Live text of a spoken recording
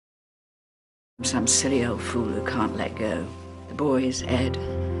Some silly old fool who can't let go. The boys, Ed,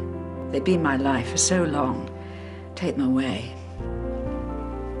 they've been my life for so long. Take them away.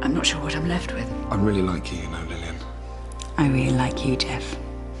 I'm not sure what I'm left with. I really like you, Lillian. I really like you, Jeff.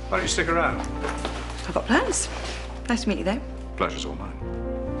 Why don't you stick around? I've got plans. Nice to meet you, though. Pleasure's all mine.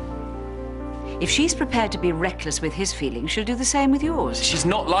 If she's prepared to be reckless with his feelings, she'll do the same with yours. She's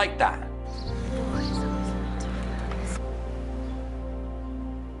not like that.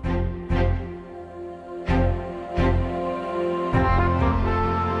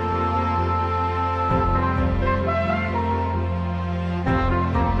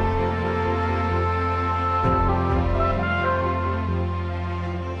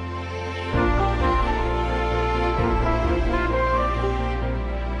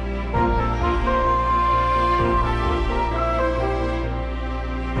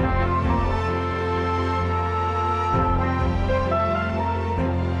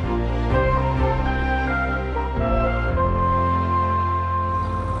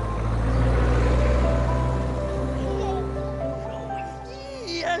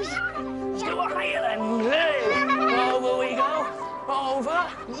 Still higher then. Hey. Over we go. Over.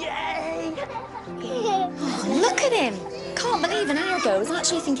 Yay! Oh, look at him. Can't believe an hour ago I was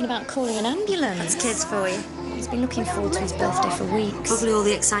actually thinking about calling an ambulance. That's kids for you. He's been looking forward to his birthday for weeks. Probably all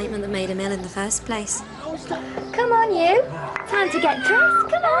the excitement that made him ill in the first place. Come on, you. Time to get dressed.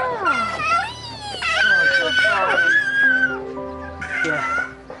 Come on.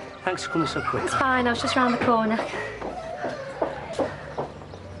 Yeah. Thanks for coming so quick. It's fine. I was just round the corner.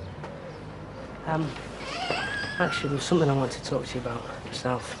 Actually, there was something I wanted to talk to you about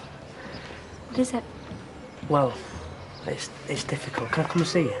myself. What is it? Well, it's difficult. Can I come and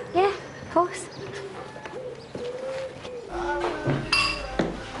see you? Yeah, of course.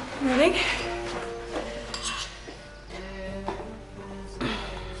 Morning.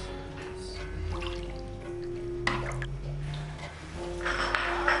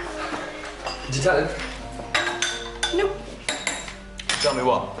 Did you tell him? Nope. Tell me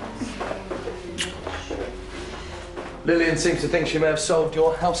what? Lillian seems to think she may have solved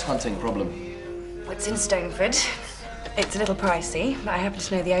your house hunting problem. Well, it's in Stoneford. It's a little pricey, but I happen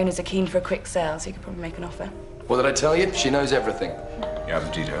to know the owners are keen for a quick sale, so you could probably make an offer. What did I tell you? She knows everything. You have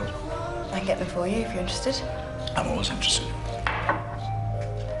the details? I can get them for you if you're interested. I'm always interested.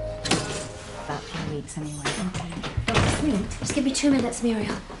 About 3 weeks anyway. Okay. Dr. Sweet? Just give me 2 minutes,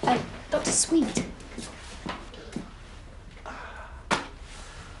 Muriel. Dr. Sweet.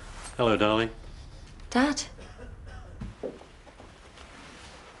 Hello, darling. Dad?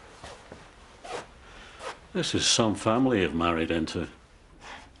 This is some family you've married into.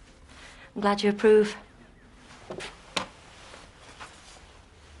 I'm glad you approve. Does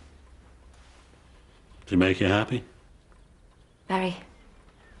he make you happy? Very.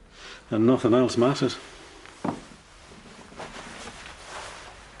 And nothing else matters.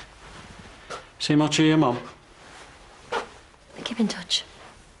 See much of your mum? I keep in touch.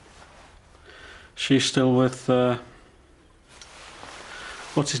 She's still with,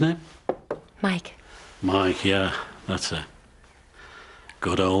 what's his name? Mike. Mike, yeah, that's it.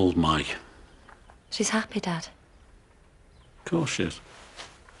 Good old Mike. She's happy, Dad. Of course she is.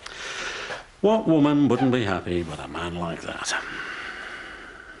 What woman wouldn't be happy with a man like that?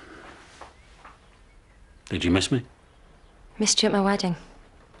 Did you miss me? Missed you at my wedding.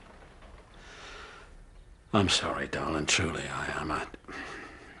 I'm sorry, darling, truly I am.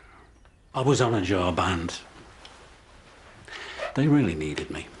 I was on a job and they really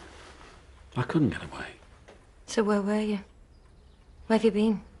needed me. I couldn't get away. So where were you? Where have you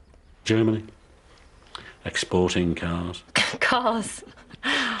been? Germany. Exporting cars. Cars.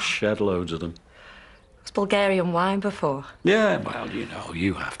 Shed loads of them. Was Bulgarian wine before? Yeah, well, you know,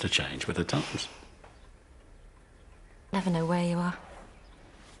 you have to change with the times. Never know where you are.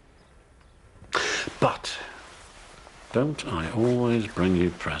 But don't I always bring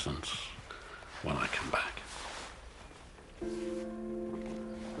you presents when I come back?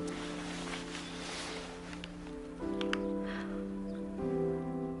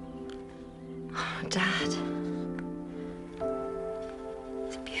 Oh, Dad.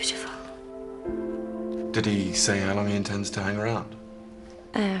 It's beautiful. Did he say how long he intends to hang around?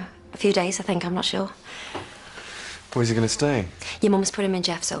 A few days, I think. I'm not sure. Where's he going to stay? Your mum's put him in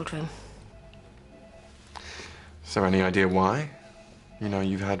Jeff's old room. Is there any idea why? You know,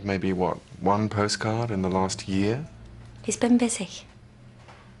 you've had maybe, what, 1 postcard in the last year? He's been busy.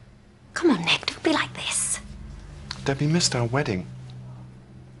 Come on, Nick, don't be like this. Debbie missed our wedding.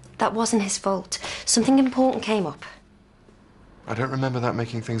 That wasn't his fault. Something important came up. I don't remember that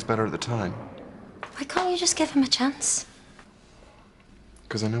making things better at the time. Why can't you just give him a chance?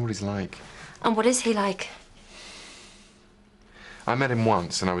 Because I know what he's like. And what is he like? I met him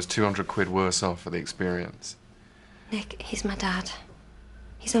once, and I was 200 quid worse off for the experience. Nick, he's my dad.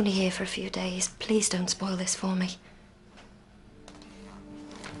 He's only here for a few days. Please don't spoil this for me.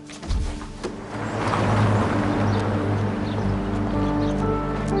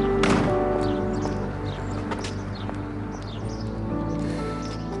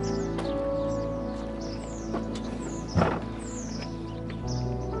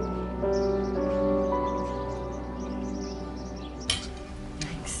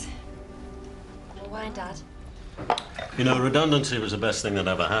 Dad. You know, redundancy was the best thing that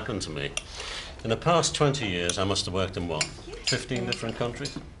ever happened to me. In the past 20 years, I must have worked in, what, 15 different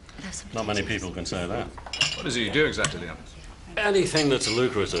countries? Not many people can say that. What is it you do exactly, Leon? Anything that's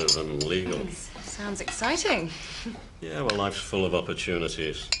lucrative and legal. Sounds exciting. Yeah, well, life's full of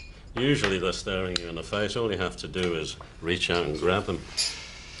opportunities. Usually they're staring you in the face. All you have to do is reach out and grab them.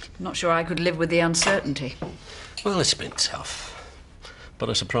 I'm not sure I could live with the uncertainty. Well, it's been tough. But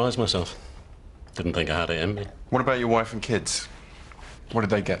I surprised myself. Didn't think I had it in me. What about your wife and kids? What did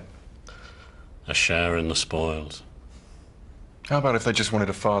they get? A share in the spoils. How about if they just wanted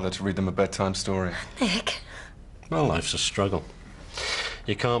a father to read them a bedtime story? Nick. Well, life's a struggle.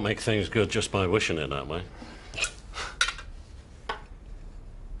 You can't make things good just by wishing it that way.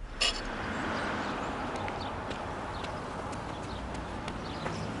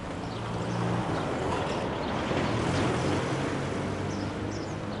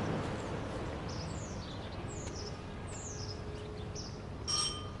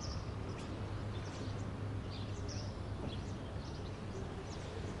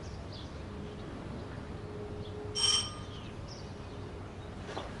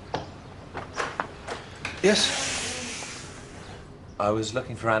 Yes? I was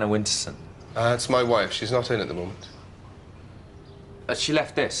looking for Anna Winterson. It's my wife. She's not in at the moment. She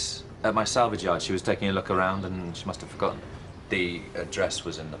left this at my salvage yard. She was taking a look around and she must have forgotten. The address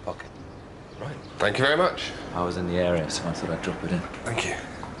was in the pocket. Right. Thank you very much. I was in the area, so I thought I'd drop it in. Thank you.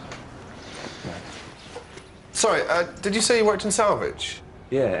 Sorry, did you say you worked in salvage?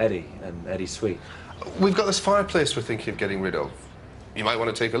 Yeah, Eddie and Eddie Sweet. We've got this fireplace we're thinking of getting rid of. You might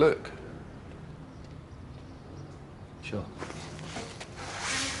want to take a look. Sure.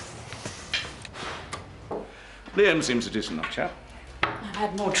 Liam seems a decent enough chap. I've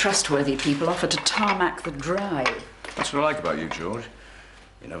had more trustworthy people offer to tarmac the drive. That's what I like about you, George.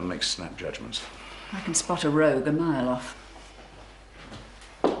 You never make snap judgments. I can spot a rogue a mile off.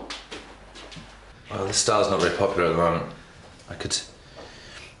 Well, this style's not very popular at the moment. I could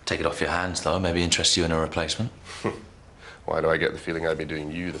take it off your hands, though. Maybe interest you in a replacement. Why do I get the feeling I'd be doing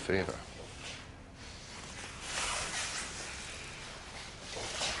you the favour?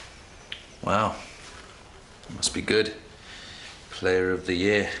 Wow. Must be good. Player of the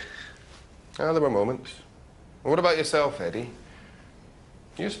year. Ah, there were moments. What about yourself, Eddie?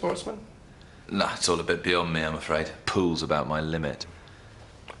 You a sportsman? Nah, it's all a bit beyond me, I'm afraid. Pool's about my limit.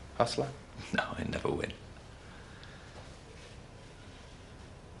 Hustler? No, I never win.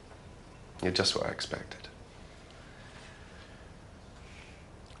 You're just what I expected.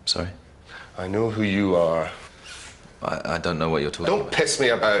 Sorry? I know who you are. I don't know what you're talking about. Don't piss me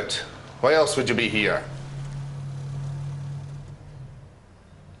about. Why else would you be here?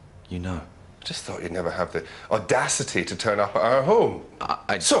 You know. I just thought you'd never have the audacity to turn up at our home.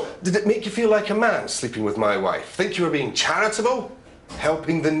 So, did it make you feel like a man sleeping with my wife? Think you were being charitable?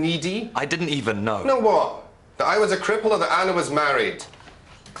 Helping the needy? I didn't even know. Know what? That I was a cripple or that Anna was married?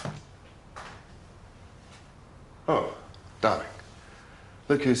 Oh, darling.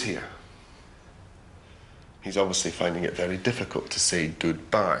 Look who's here. He's obviously finding it very difficult to say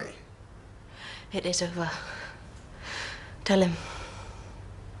goodbye. It is over. Tell him.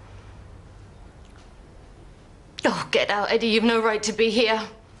 Oh, get out, Eddie. You've no right to be here.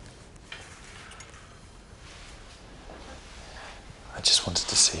 I just wanted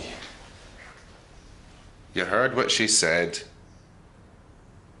to see you. You heard what she said.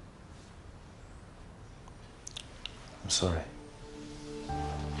 I'm sorry.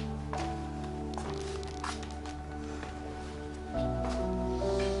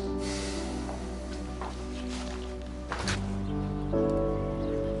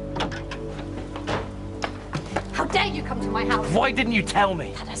 How dare you come to my house? Why didn't you tell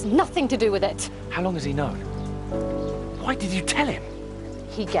me? That has nothing to do with it. How long has he known? Why did you tell him?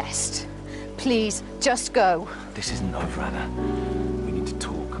 He guessed. Please, just go. This isn't over, Anna. We need to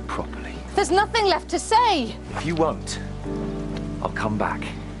talk properly. There's nothing left to say. If you won't, I'll come back.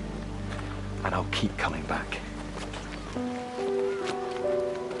 And I'll keep coming back.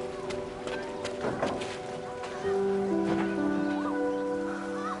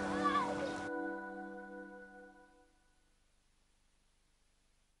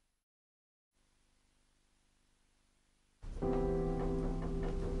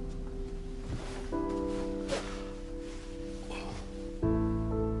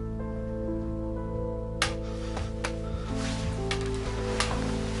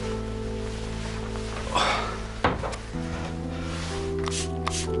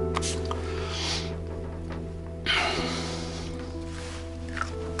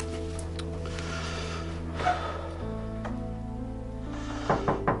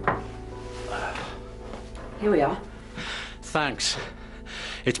 Here we are. Thanks.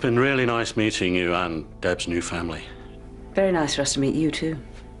 It's been really nice meeting you and Deb's new family. Very nice for us to meet you, too.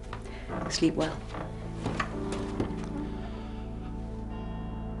 Sleep well.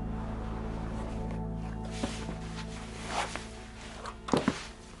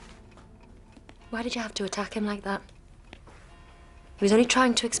 Why did you have to attack him like that? He was only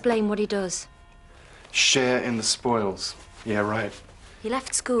trying to explain what he does. Share in the spoils. Yeah, right. He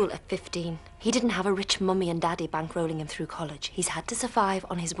left school at 15. He didn't have a rich mummy and daddy bankrolling him through college. He's had to survive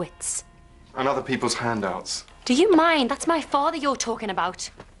on his wits. And other people's handouts. Do you mind? That's my father you're talking about.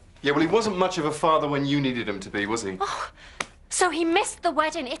 Yeah, well, he wasn't much of a father when you needed him to be, was he? Oh, so he missed the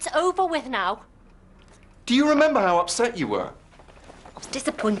wedding. It's over with now. Do you remember how upset you were? I was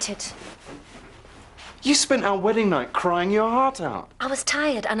disappointed. You spent our wedding night crying your heart out. I was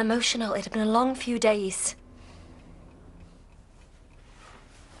tired and emotional. It had been a long few days.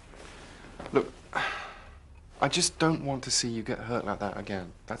 Look, I just don't want to see you get hurt like that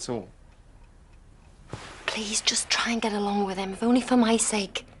again. That's all. Please, just try and get along with him, if only for my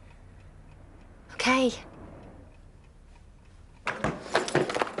sake. Okay?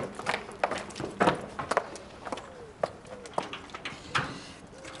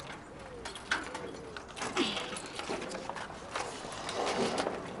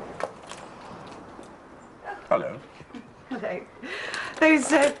 Hello. Hello.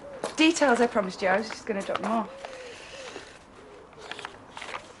 Those details I promised you, I was just going to drop them off.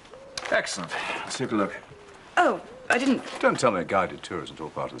 Excellent. Let's take a look. Oh, I didn't. Don't tell me a guided tour isn't all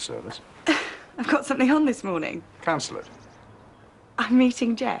part of the service. I've got something on this morning. Cancel it. I'm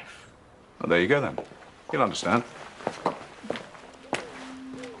meeting Jeff. Well, there you go then. You'll understand.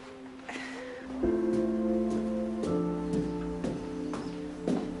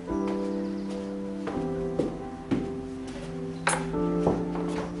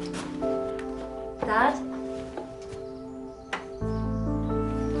 Dad?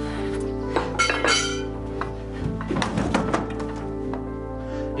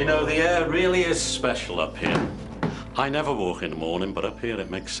 You know, the air really is special up here. I never walk in the morning, but up here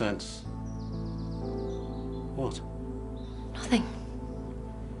it makes sense. What? Nothing.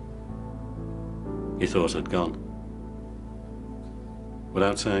 You thought I'd gone?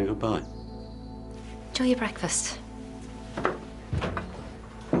 Without saying goodbye? Enjoy your breakfast.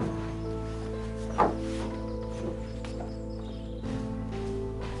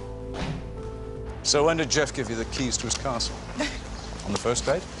 So when did Jeff give you the keys to his castle? On the first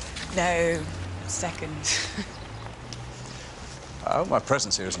date? No, second. I hope my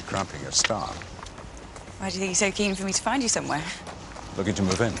presence here isn't cramping your style. Why do you think he's so keen for me to find you somewhere? Looking to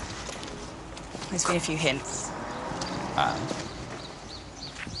move in? There's been a few hints.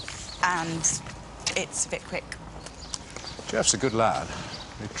 And it's a bit quick. Jeff's a good lad.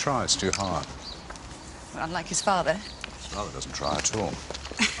 He tries too hard. Unlike his father. His father doesn't try at all.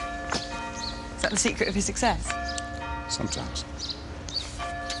 Is that the secret of his success? Sometimes.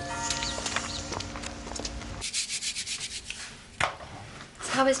 So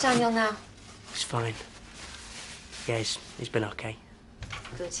how is Daniel now? He's fine. Yeah, he's been okay.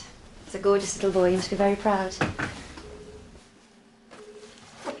 Good. He's a gorgeous little boy. You must be very proud. So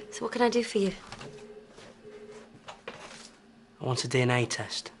what can I do for you? I want a DNA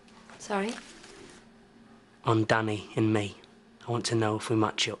test Sorry? on Danny and me. I want to know if we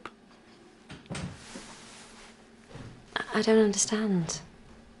match up. I don't understand.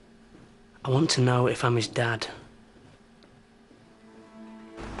 I want to know if I'm his dad.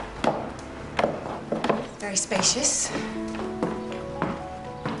 Very spacious.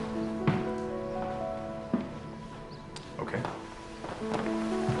 Okay.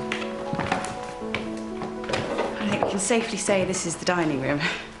 I think we can safely say this is the dining room.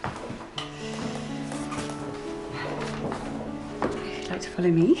 If you'd like to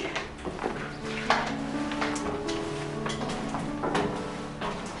follow me.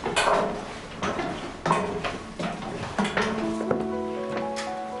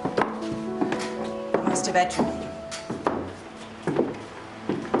 Master bedroom.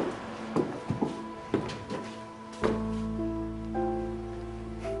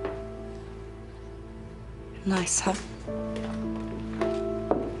 Nice, huh?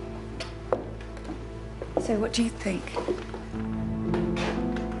 So, what do you think?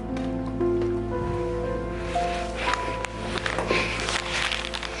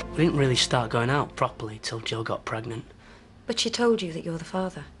 We didn't really start going out properly till Jill got pregnant. But she told you that you're the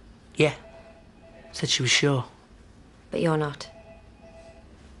father. Yeah. Said she was sure. But you're not.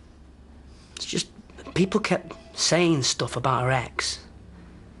 It's just people kept saying stuff about her ex.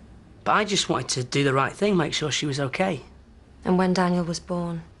 But I just wanted to do the right thing, make sure she was okay. And when Daniel was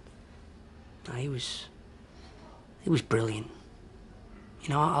born? He was It was brilliant. You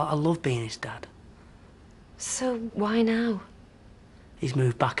know, I love being his dad. So why now? He's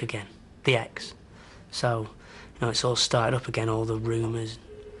moved back again, the ex. So, you know, it's all started up again, all the rumours.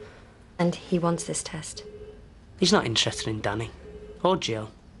 And he wants this test? He's not interested in Danny. Or Jill.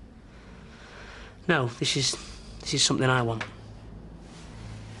 No, this is something I want.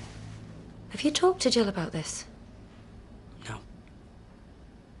 Have you talked to Jill about this? No.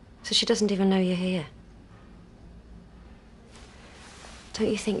 So she doesn't even know you're here? Don't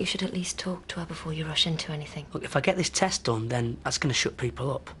you think you should at least talk to her before you rush into anything? Look, if I get this test done, then that's going to shut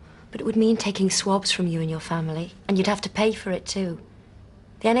people up. But it would mean taking swabs from you and your family, and you'd have to pay for it too.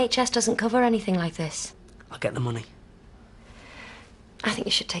 The NHS doesn't cover anything like this. I'll get the money. I think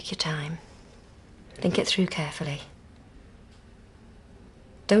you should take your time. Think it through carefully.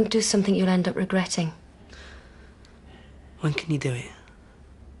 Don't do something you'll end up regretting. When can you do it?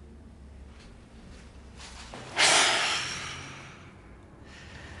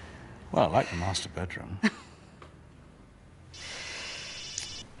 Well, I like the master bedroom.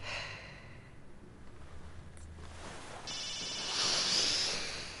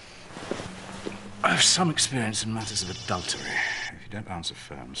 I have some experience in matters of adultery. If you don't answer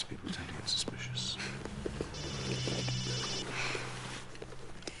phones, people tend to get suspicious.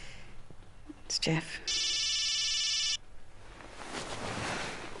 It's Jeff.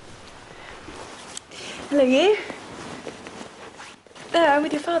 Hello, you. There, I'm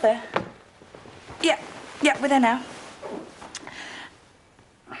with your father. Yeah, we're there now.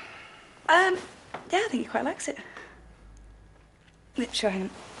 Yeah, I think he quite likes it. Sure, hang on.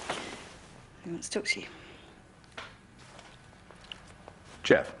 He wants to talk to you.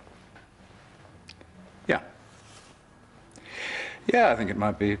 Jeff? Yeah. Yeah, I think it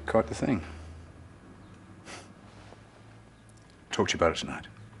might be quite the thing. Talk to you about it tonight.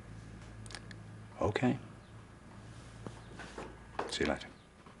 Okay. See you later.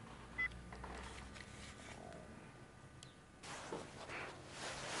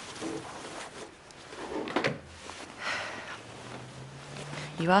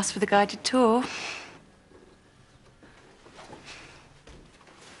 You asked for the guided tour.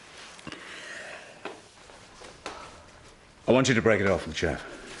 I want you to break it off with Jeff.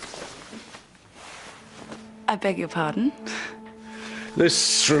 I beg your pardon?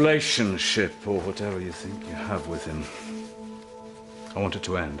 This relationship, or whatever you think you have with him, I want it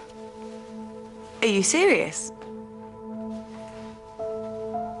to end. Are you serious?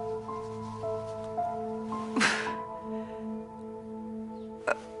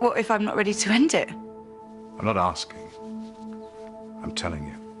 What if I'm not ready to end it? I'm not asking. I'm telling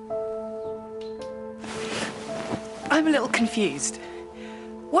you. I'm a little confused.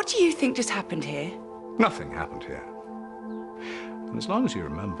 What do you think just happened here? Nothing happened here. And as long as you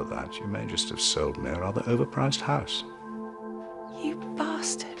remember that, you may just have sold me a rather overpriced house. You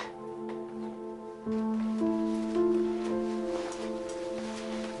bastard.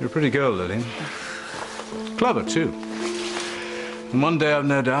 You're a pretty girl, Lillian. Clever, too. And one day, I've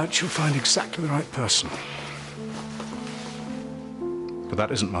no doubt, you'll find exactly the right person. But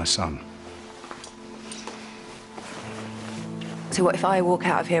that isn't my son. So what if I walk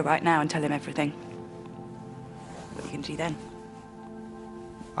out of here right now and tell him everything? What are you going to do then?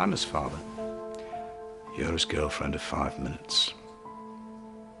 I'm his father. You're his girlfriend of 5 minutes.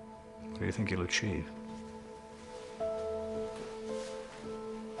 What do you think he'll achieve?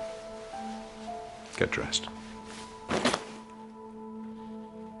 Get dressed.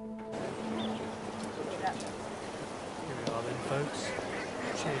 Folks.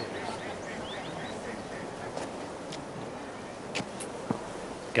 Cheers.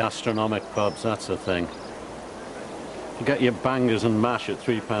 Gastronomic pubs, that's the thing. You get your bangers and mash at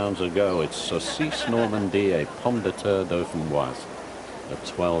 £3 a go. It's saucisse Normandie et pomme de terre dauphinoise at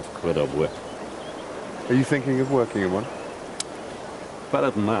 12 quid a whip. Are you thinking of working in one?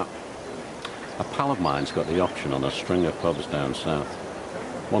 Better than that. A pal of mine's got the option on a string of pubs down south.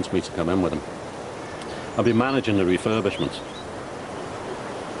 Wants me to come in with him. I'll be managing the refurbishments.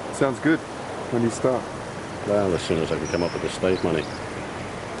 Sounds good. When do you start? Well, as soon as I can come up with the state money.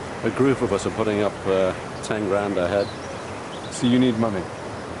 A group of us are putting up 10 grand a head. So you need money?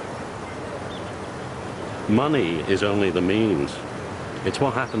 Money is only the means. It's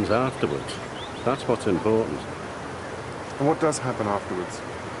what happens afterwards. That's what's important. And what does happen afterwards?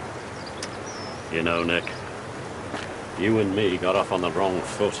 You know, Nick, you and me got off on the wrong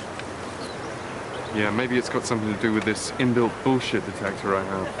foot. Yeah, maybe it's got something to do with this inbuilt bullshit detector I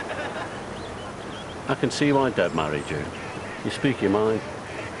have. I can see why Deb married you. You speak your mind.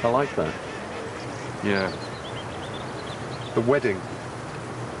 I like that. Yeah. The wedding.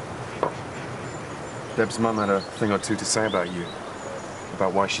 Deb's mum had a thing or two to say about you.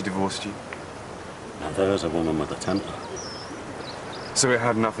 About why she divorced you. Now there's a woman with a temper. So it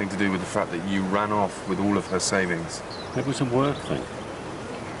had nothing to do with the fact that you ran off with all of her savings? It was a work thing.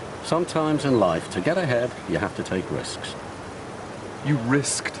 Sometimes in life, to get ahead, you have to take risks. You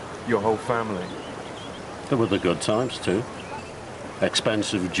risked your whole family? There were the good times, too.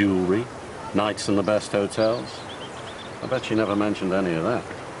 Expensive jewelry, nights in the best hotels. I bet she never mentioned any of that.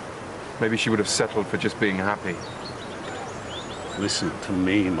 Maybe she would have settled for just being happy. Listen to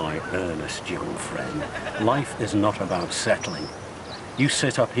me, my earnest young friend. Life is not about settling. You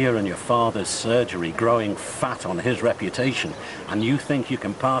sit up here in your father's surgery, growing fat on his reputation, and you think you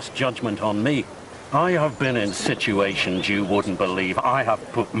can pass judgment on me. I have been in situations you wouldn't believe. I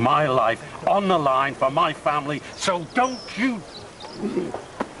have put my life on the line for my family, so don't you...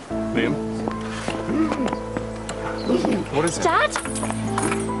 Liam? What is it? Dad?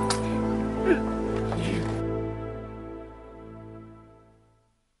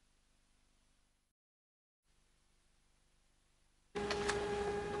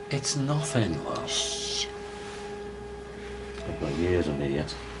 It's nothing, love. Shh. I've got years of me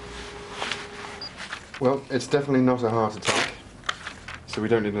yet. Well, it's definitely not a heart attack, so we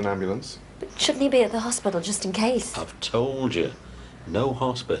don't need an ambulance. But shouldn't he be at the hospital just in case? I've told you, no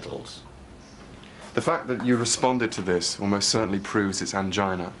hospitals. The fact that you responded to this almost certainly proves it's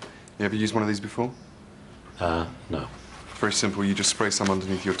angina. You ever used one of these before? No. Very simple, you just spray some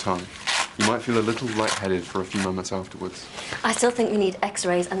underneath your tongue. You might feel a little lightheaded for a few moments afterwards. I still think we need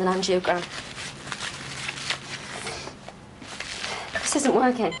x-rays and an angiogram. This isn't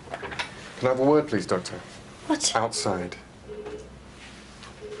working. Can I have a word, please, Doctor? What? Outside.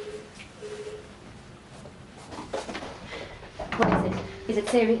 What is it? Is it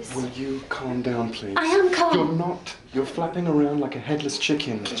serious? Will you calm down, please? I am calm. You're not. You're flapping around like a headless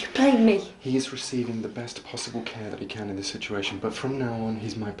chicken. Did you blame me? He is receiving the best possible care that he can in this situation, but from now on,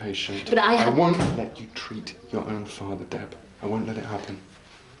 he's my patient. But I won't let you treat your own father, Deb. I won't let it happen.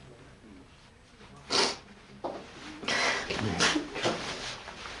 Come here.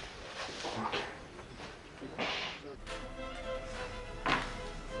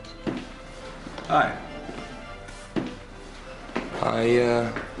 Hi.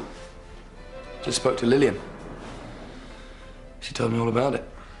 I just spoke to Lillian. She told me all about it.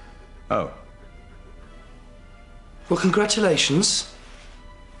 Oh. Well, congratulations.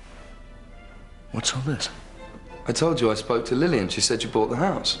 What's all this? I told you I spoke to Lillian. She said you bought the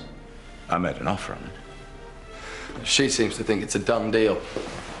house. I made an offer on it. She seems to think it's a done deal.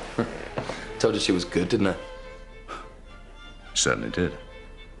 Told you she was good, didn't I? Certainly did.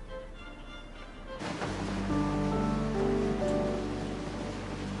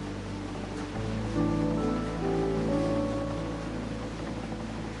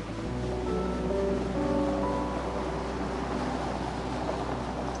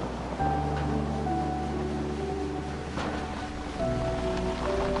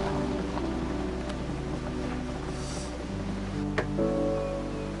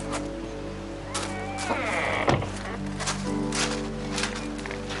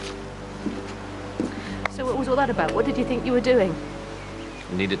 So what was all that about? What did you think you were doing?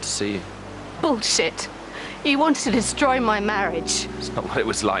 I needed to see you. Bullshit. You wanted to destroy my marriage. It's not what it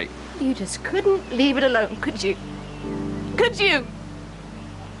was like. You just couldn't leave it alone, could you? Could you?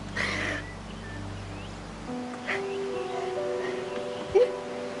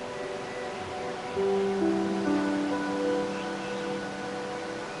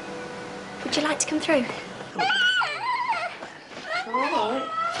 Would you like to come through?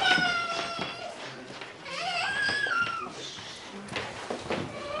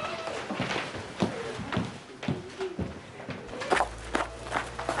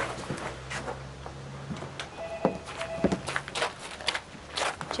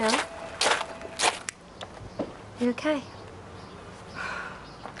 Joe? You okay?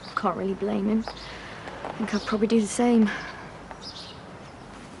 Can't really blame him. I think I'd probably do the same.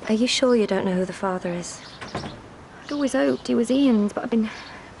 Are you sure you don't know who the father is? I'd always hoped he was Ian's, but I've been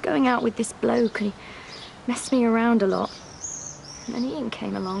going out with this bloke and he messed me around a lot. And then Ian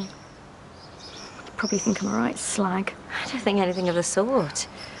came along. You probably think I'm a right slag. I don't think anything of the sort.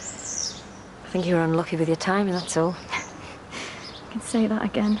 I think you were unlucky with your timing, that's all. I can say that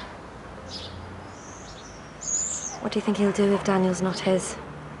again. What do you think he'll do if Daniel's not his?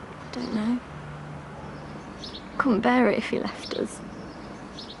 I don't know. Couldn't bear it if he left us.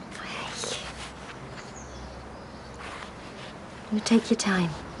 You take your time,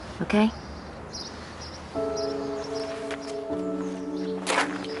 okay?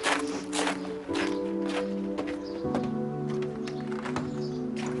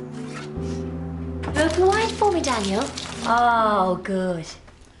 me, Daniel. Oh, good.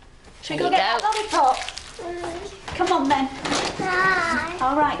 Should we go get that lollipop? Come on, then. Bye.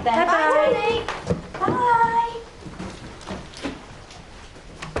 All right, then. Bye. Bye.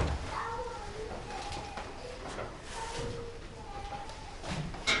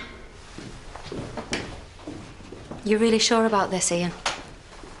 You're really sure about this, Ian?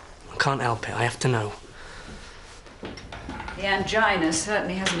 I can't help it. I have to know. The angina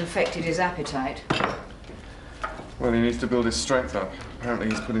certainly hasn't affected his appetite. Well, he needs to build his strength up. Apparently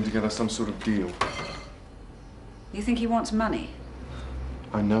he's putting together some sort of deal. You think he wants money?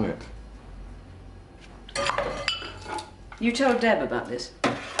 I know it. You told Deb about this?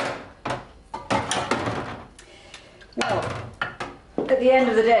 Well, at the end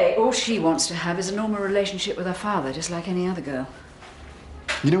of the day, all she wants to have is a normal relationship with her father, just like any other girl.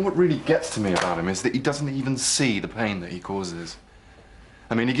 You know what really gets to me about him is that he doesn't even see the pain that he causes.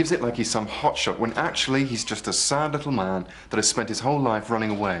 I mean, he gives it like he's some hotshot, when actually he's just a sad little man that has spent his whole life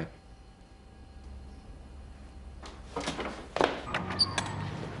running away.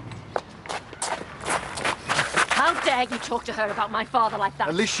 How dare you talk to her about my father like that?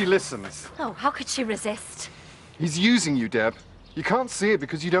 At least she listens. Oh, how could she resist? He's using you, Deb. You can't see it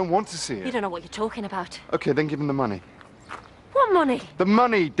because you don't want to see You it. don't know what you're talking about. Okay, then give him the money. What money? The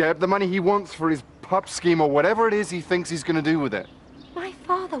money, Deb. The money he wants for his pup scheme or whatever it is he thinks he's going to do with it. My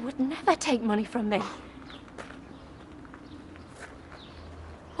father would never take money from me.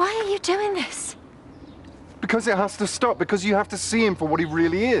 Why are you doing this? Because it has to stop. Because you have to see him for what he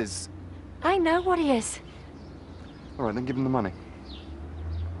really is. I know what he is. All right, then give him the money.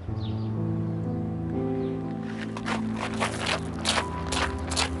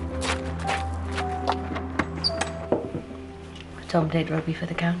 Tom played rugby for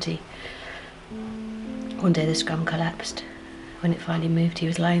the county. One day the scrum collapsed. When it finally moved, he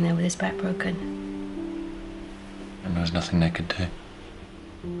was lying there with his back broken. And there was nothing they could do.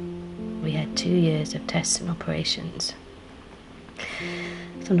 We had 2 years of tests and operations.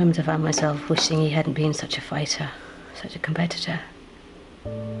 Sometimes I found myself wishing he hadn't been such a fighter, such a competitor.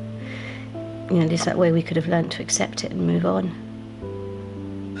 You know, just that way we could have learnt to accept it and move on.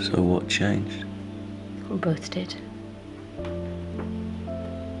 So what changed? We both did.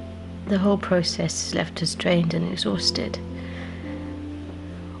 The whole process has left us drained and exhausted.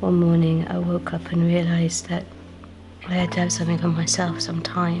 One morning I woke up and realised that I had to have something for myself, some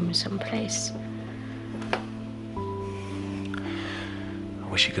time, some place. I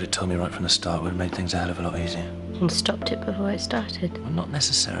wish you could have told me right from the start. It would have made things a hell of a lot easier. And stopped it before it started. Well, not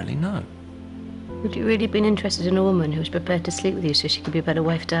necessarily, no. Would you really have been interested in a woman who was prepared to sleep with you so she could be a better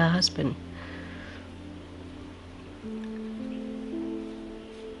wife to her husband?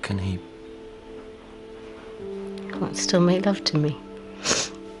 Can he? He wants to still make love to me.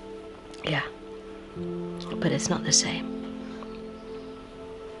 Yeah. But it's not the same.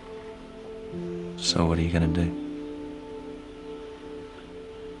 So what are you going to do?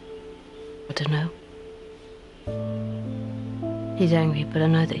 I don't know. He's angry, but I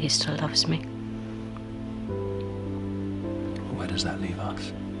know that he still loves me. Where does that leave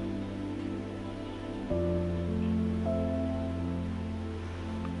us?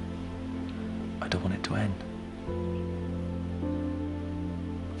 I don't want it to end.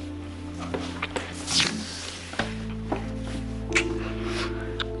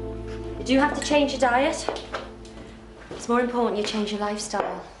 You do have to change your diet. It's more important you change your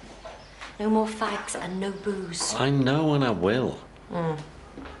lifestyle. No more fags and no booze. I know and I will.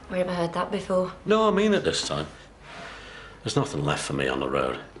 We ever heard that before? No, I mean it this time. There's nothing left for me on the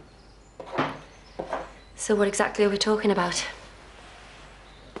road. So what exactly are we talking about?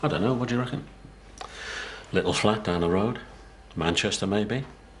 I don't know, what do you reckon? Little flat down the road. Manchester, maybe.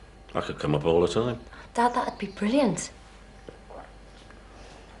 I could come up all the time. Dad, that'd be brilliant.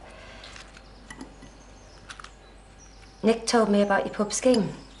 Nick told me about your pub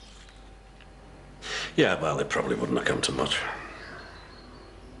scheme. Yeah, well, it probably wouldn't have come to much.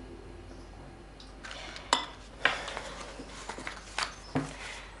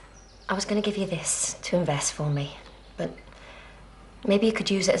 I was going to give you this to invest for me, but maybe you could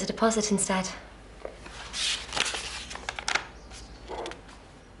use it as a deposit instead.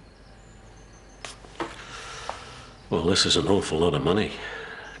 Well, this is an awful lot of money.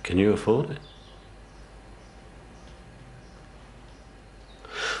 Can you afford it?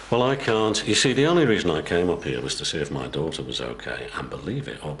 Well, I can't. You see, the only reason I came up here was to see if my daughter was okay. And believe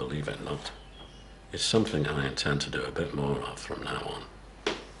it or believe it not, it's something I intend to do a bit more of from now on.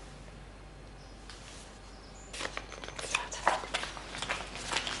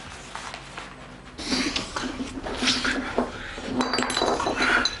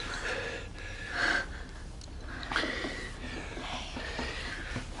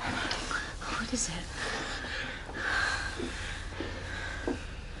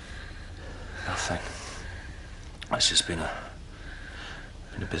 nothing. It's just been a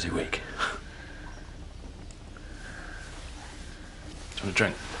busy week. Do you want a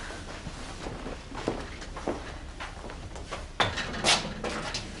drink?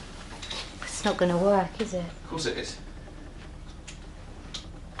 It's not going to work, is it? Of course it is.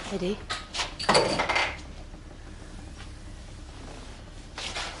 Eddie?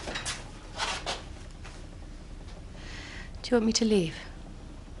 Do you want me to leave?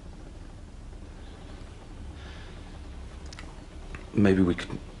 Maybe we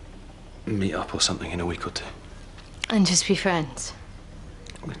could meet up or something in a week or two. And just be friends?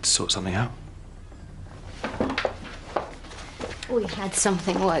 We'd sort something out. We had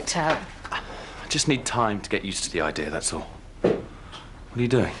something worked out. I just need time to get used to the idea, that's all. What are you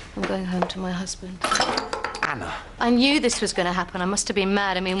doing? I'm going home to my husband. Anna. I knew this was going to happen. I must have been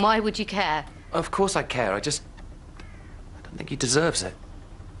mad. I mean, why would you care? Of course I care. I don't think he deserves it.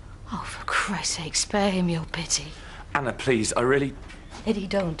 Oh, for Christ's sake, spare him your pity. Anna, please, I really... Eddie,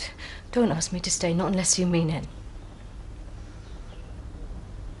 don't. Don't ask me to stay, not unless you mean it.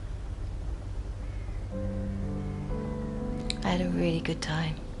 I had a really good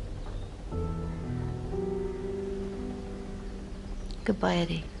time. Goodbye,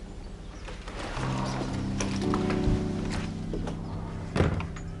 Eddie.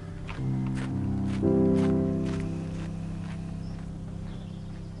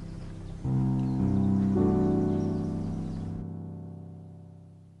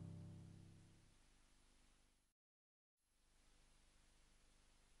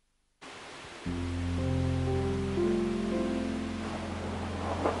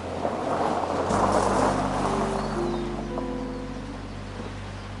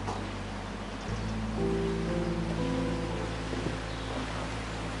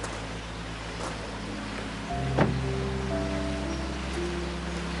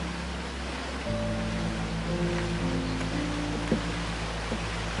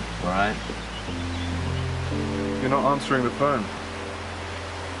 You're not answering the phone.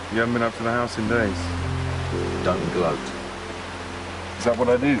 You haven't been up to the house in days. Don't gloat. Is that what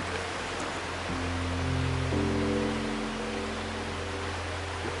I do?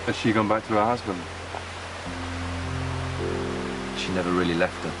 Has she gone back to her husband? She never really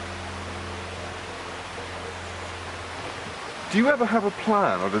left him. Do you ever have a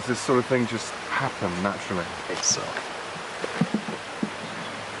plan, or does this sort of thing just happen naturally? It's so.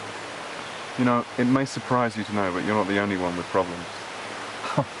 You know, it may surprise you to know, but you're not the only one with problems.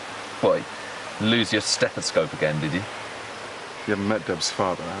 What? Lose your stethoscope again, did you? You haven't met Deb's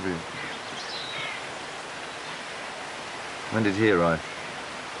father, have you? When did he arrive?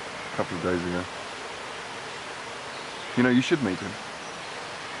 A couple of days ago. You know, you should meet him.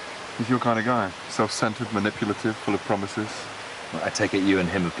 He's your kind of guy. Self-centered, manipulative, full of promises. Well, I take it you and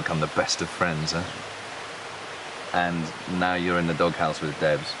him have become the best of friends, huh? And now you're in the doghouse with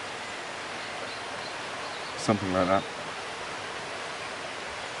Debs. Something like that.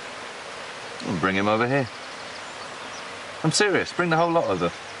 Well, bring him over here. I'm serious. Bring the whole lot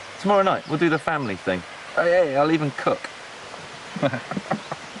over. Tomorrow night, we'll do the family thing. Hey, I'll even cook.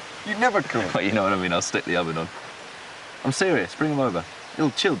 You never cook. Well, you know what I mean. I'll stick the oven on. I'm serious. Bring him over.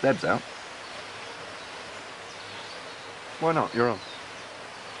 It'll chill Debs out. Why not? You're on.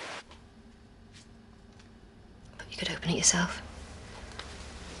 But you could open it yourself.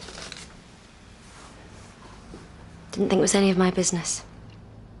 Didn't think it was any of my business.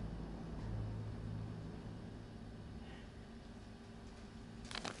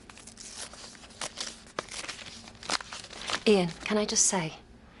 Ian, can I just say?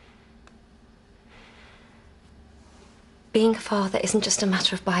 Being a father isn't just a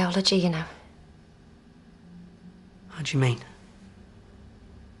matter of biology, you know. What do you mean?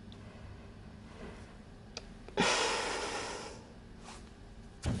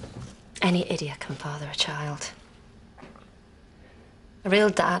 Any idiot can father a child. A real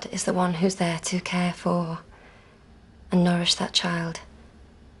dad is the one who's there to care for and nourish that child.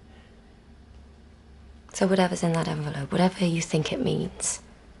 So whatever's in that envelope, whatever you think it means,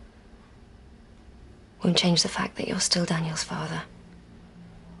 won't change the fact that you're still Daniel's father.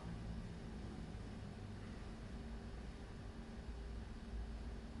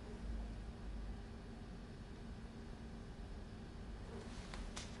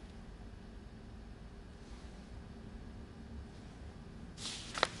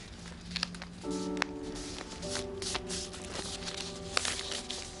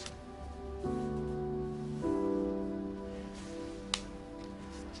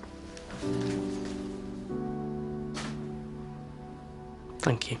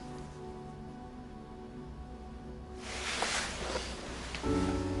 Thank you.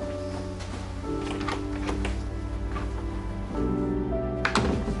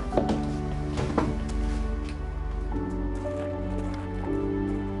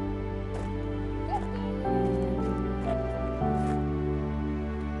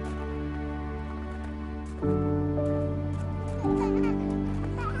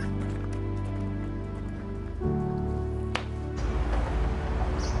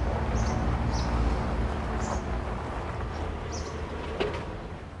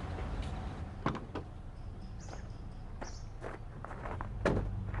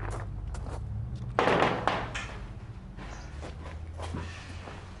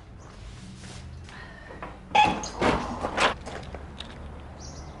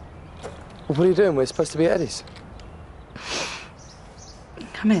 Well, what are you doing? We're supposed to be at Eddie's.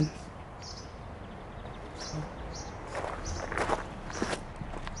 Come in.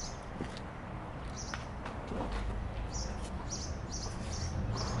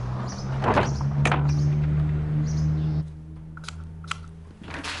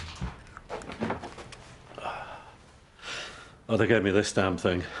 Oh, they gave me this damn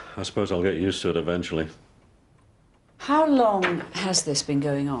thing. I suppose I'll get used to it eventually. How long has this been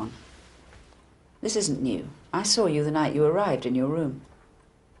going on? This isn't new. I saw you the night you arrived in your room.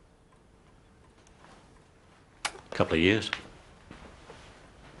 A couple of years.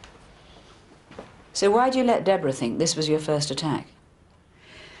 So why do you let Deborah think this was your first attack?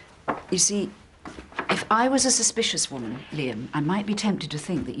 You see, if I was a suspicious woman, Liam, I might be tempted to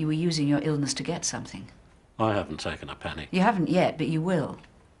think that you were using your illness to get something. I haven't taken a penny. You haven't yet, but you will.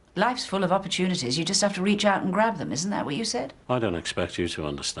 Life's full of opportunities. You just have to reach out and grab them. Isn't that what you said? I don't expect you to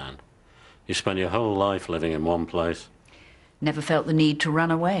understand. You spend your whole life living in one place. Never felt the need to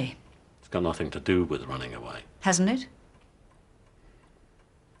run away. It's got nothing to do with running away. Hasn't it?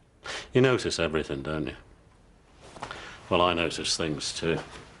 You notice everything, don't you? Well, I notice things too.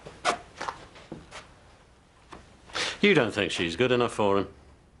 You don't think she's good enough for him?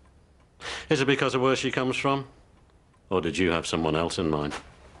 Is it because of where she comes from? Or did you have someone else in mind?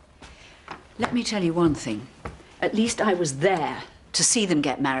 Let me tell you one thing. At least I was there to see them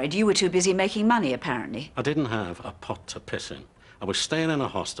get married. You were too busy making money, apparently. I didn't have a pot to piss in. I was staying in a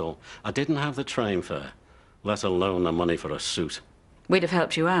hostel. I didn't have the train fare, let alone the money for a suit. We'd have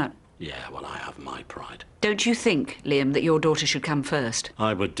helped you out. Yeah, well, I have my pride. Don't you think, Liam, that your daughter should come first?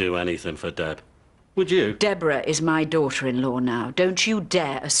 I would do anything for Deb. Would you? Deborah is my daughter-in-law now. Don't you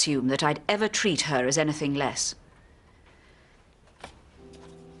dare assume that I'd ever treat her as anything less.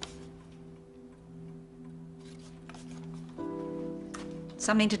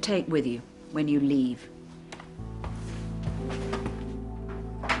 Something to take with you when you leave.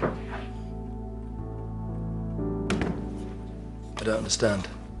 I don't understand.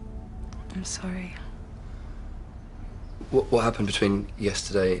 I'm sorry. What happened between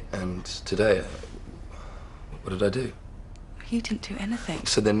yesterday and today? What did I do? You didn't do anything.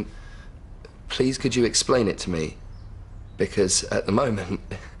 So then, please could you explain it to me? Because at the moment,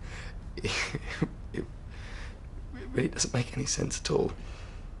 it really doesn't make any sense at all.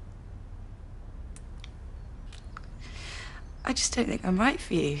 I just don't think I'm right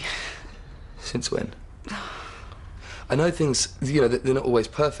for you. Since when? I know things, you know, they're not always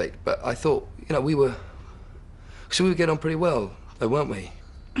perfect, but I thought, you know, we were getting on pretty well, though, weren't we?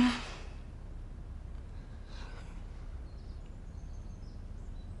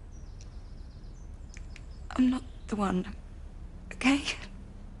 I'm not the one, okay?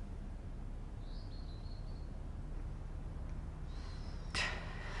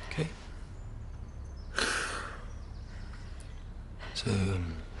 Okay. So,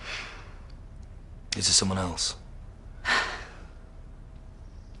 is there someone else?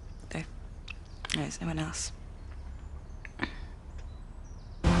 No, there's no one else.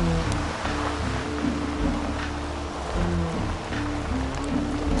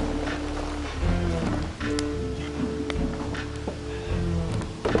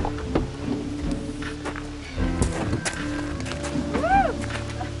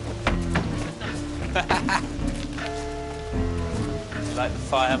 Like the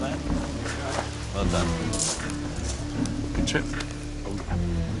fireman. Well done. Good trip.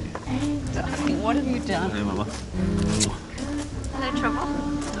 Darling, what have you done? Hello, Mama. Hello, Trouble.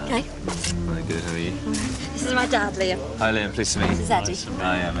 Okay. Very good, how are you? This is my dad, Liam. Hi, Liam, pleased to meet you. This is Eddie.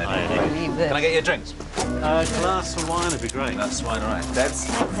 I am Eddie. Hi, Eddie. Can I get you a drink? A glass of wine would be great. Glass of wine, all right. Debs?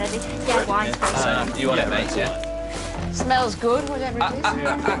 Thanks, Eddie. Yeah, wine, please. You want it, mate, yeah? Smells good, whatever it is.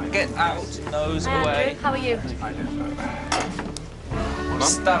 Get out, nose Hi, away. Andrew. How are you?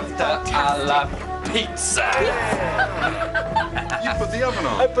 Stuffed a la pizza. You put the oven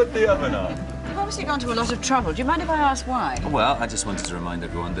on. I put the oven on. You've obviously gone to a lot of trouble. Do you mind if I ask why? Well, I just wanted to remind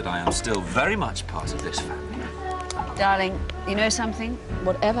everyone that I am still very much part of this family. Darling, you know something?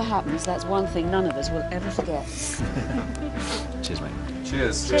 Whatever happens, that's one thing none of us will ever forget. Cheers, mate.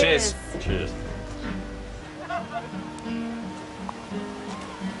 Cheers. Cheers. Cheers.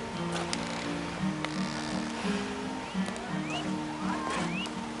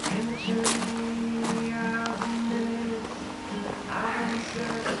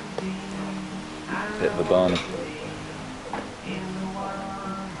 Bit of a Barney.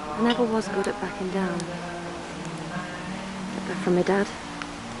 I never was good at backing down. Get that from my dad.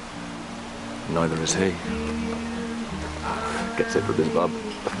 Neither is he. Gets it from his mum.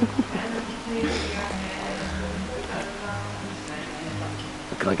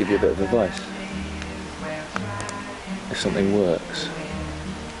 Can I give you a bit of advice? If something works,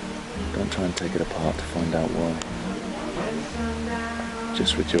 don't try and take it apart to find out why.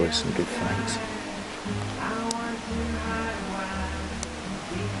 Just rejoice and give thanks.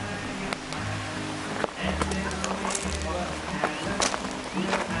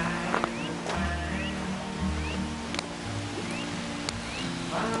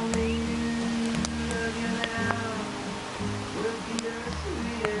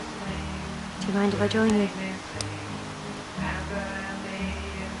 Do you mind if I join you?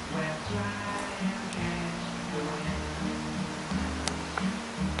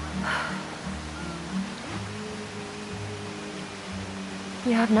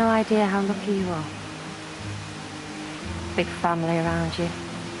 You have no idea how lucky you are. Big family around you.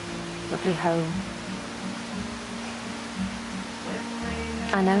 Lovely home.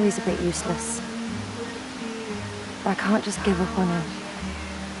 I know he's a bit useless. But I can't just give up on him.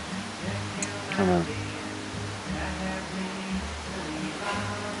 I won't.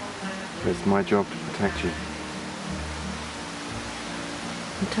 It's my job to protect you.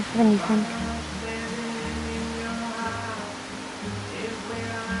 I'm tougher than you think.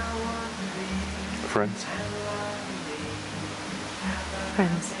 Friends?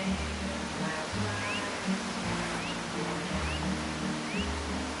 Friends.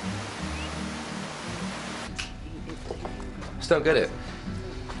 Just don't get it.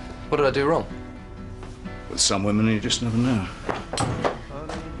 What did I do wrong? With some women, you just never know.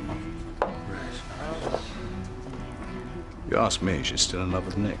 You ask me, she's still in love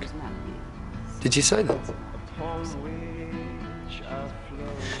with Nick. Did you say that?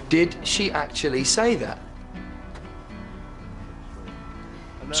 Did she actually say that?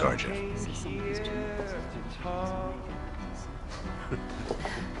 I'm sorry, Jeff.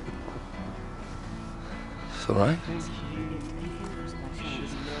 It's all right.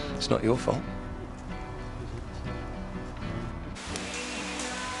 It's not your fault.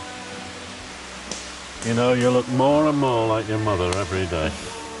 You know, you look more and more like your mother every day.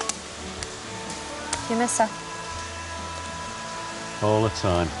 Do you miss her? All the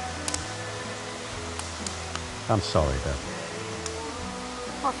time. I'm sorry, Dad.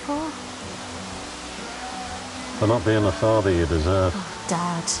 What for? For not being the father you deserve. Oh,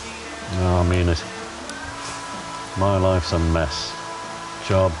 Dad. No, I mean it. My life's a mess.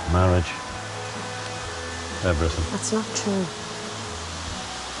 Job, marriage, everything. That's not true.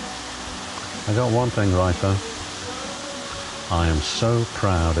 I got one thing right, though. I am so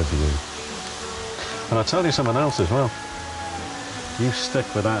proud of you. And I'll tell you something else as well. You stick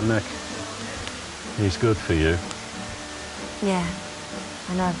with that Nick. He's good for you. Yeah,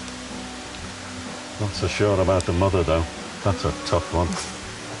 I know. Not so sure about the mother, though. That's a tough one.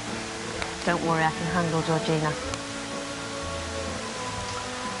 Don't worry, I can handle Georgina.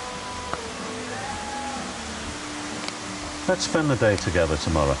 Let's spend the day together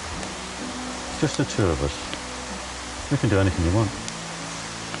tomorrow. Just the two of us. We can do anything you want.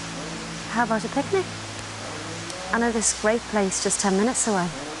 How about a picnic? I know this great place just 10 minutes away.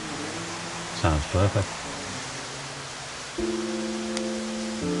 Sounds perfect.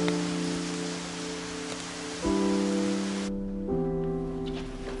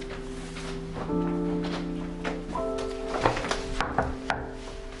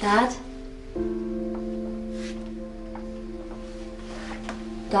 Dad?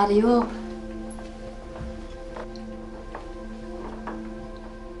 Dad, are you up?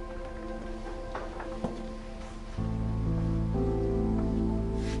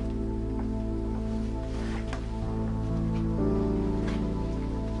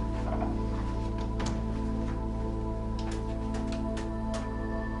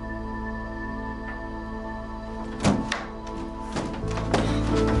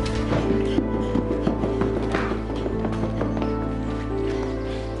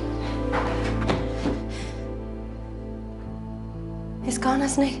 He's gone,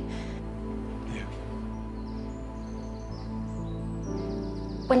 hasn't he? Yeah.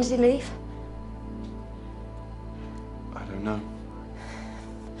 When did he leave? I don't know.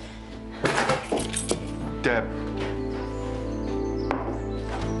 Deb.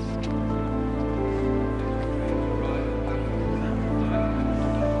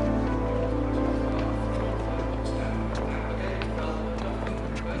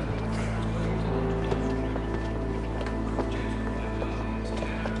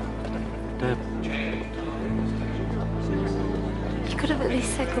 Deb. You could have at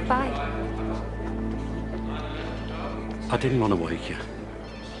least said goodbye. I didn't want to wake you.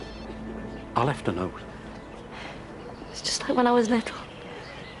 I left a note. It's just like when I was little.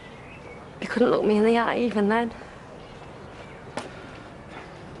 You couldn't look me in the eye even then.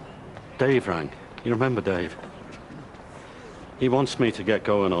 Dave rang. You remember Dave? He wants me to get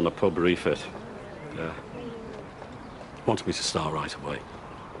going on a pub refit. Wants me to start right away.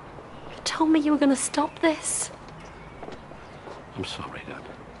 You told me you were going to stop this. I'm sorry, Deb.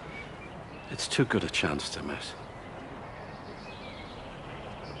 It's too good a chance to miss.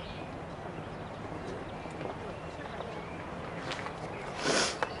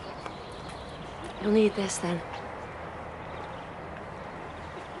 You'll need this then.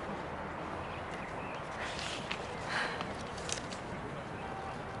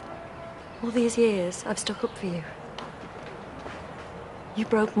 All these years, I've stuck up for you. You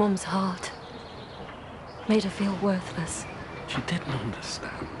broke Mum's heart. Made her feel worthless. She didn't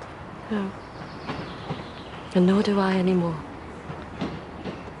understand. No. And nor do I anymore.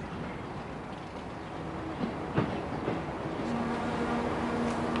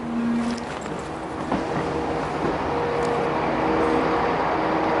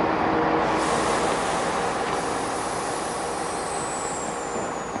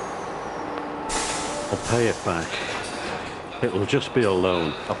 I'll pay it back. It'll just be a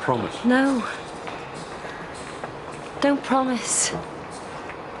loan, I promise. No. Don't promise.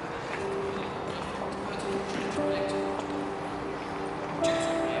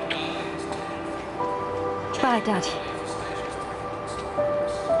 Bye, Daddy.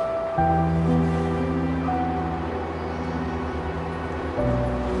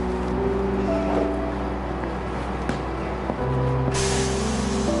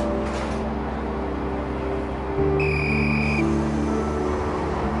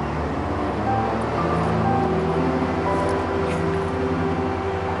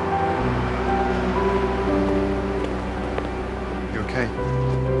 You okay?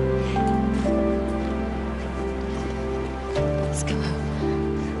 Let's go home.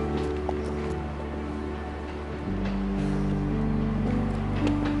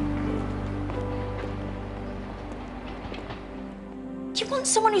 You want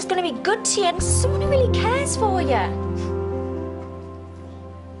someone who's going to be good to you and someone who really cares for you.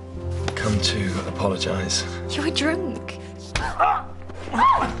 Come to apologise. You were drunk.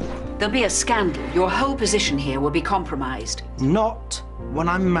 There'll be a scandal. Your whole position here will be compromised. Not when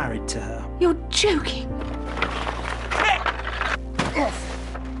I'm married to her. You're joking.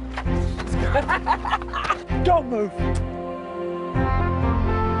 Don't move.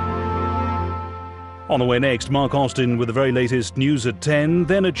 On the way next, Mark Austin with the very latest news at 10,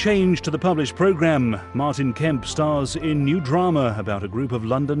 then a change to the published programme. Martin Kemp stars in new drama about a group of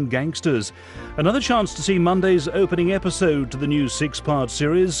London gangsters. Another chance to see Monday's opening episode to the new 6-part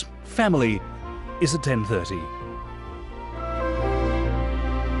series, Family, is at 10:30.